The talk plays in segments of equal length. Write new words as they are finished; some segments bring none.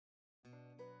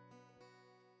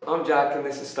I'm Jack and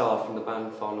this is Star from the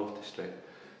band Far North District.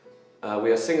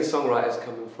 We are singer-songwriters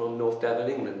coming from North Devon,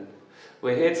 England.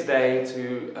 We're here today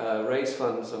to raise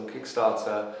funds on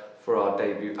Kickstarter for our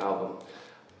debut album.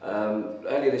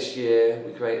 Earlier this year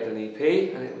we created an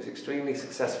EP and it was extremely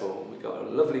successful. We got a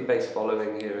lovely bass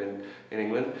following here in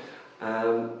England,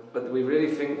 but we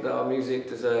really think that our music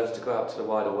deserves to go out to the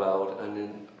wider world,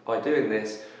 and by doing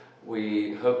this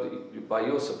we hope that by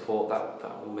your support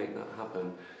that will make that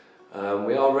happen.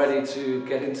 We are ready to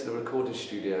get into the recording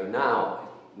studio now.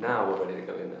 Now we're ready to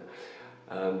go in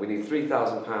there. We need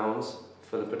 £3,000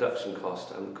 for the production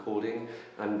cost and recording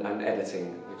and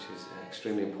editing, which is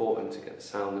extremely important to get the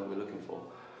sound that we're looking for.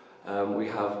 We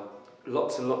have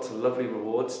lots and lots of lovely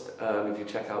rewards if you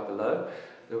check out below.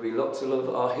 There will be lots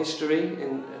of our history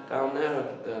down there,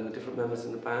 the different members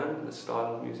in the band, and the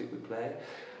style of music we play.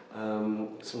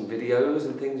 Some videos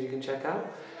and things you can check out.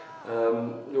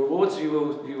 The rewards you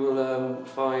will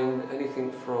find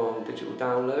anything from digital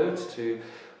downloads to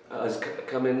us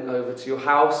coming over to your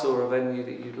house or a venue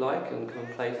that you'd like and come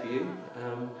play for you.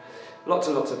 Lots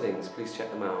and lots of things, please check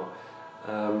them out.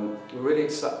 We're really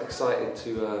excited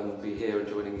to be here and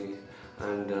joining you,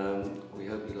 and we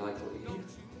hope you like what you hear.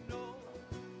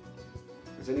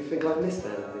 Is there anything I've missed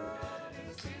there,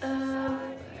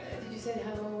 Did you say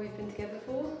how long we've been together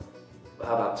for?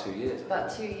 How about 2 years? About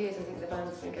 2 years I think the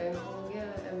band's been going for, yeah.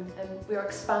 And we are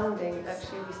expanding.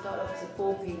 Actually, we started off as a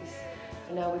 4-piece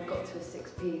and now we've got to a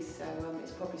 6-piece, so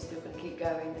it's probably still going to keep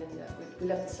going, and we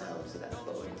love the sound, so that's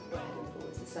what we're heading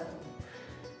for, is the sound.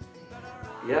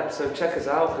 Yeah, so check us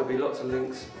out. There'll be lots of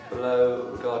links below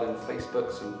regarding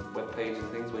Facebooks and web pages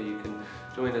and things where you can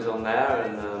join us on there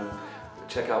and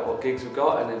check out what gigs we've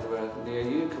got, and if we're near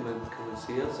you, come and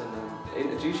see us and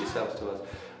introduce yourselves to us.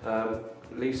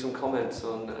 Leave some comments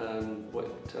on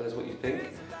tell us what you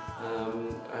think,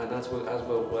 and as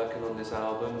we're working on this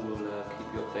album, we'll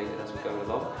keep you updated as we go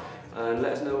along, and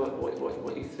let us know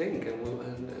what you think, and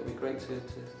it'll be great to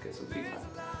get some feedback.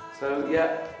 So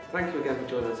yeah, thank you again for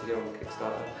joining us here on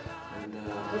Kickstarter, and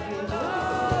hope you enjoy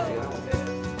it.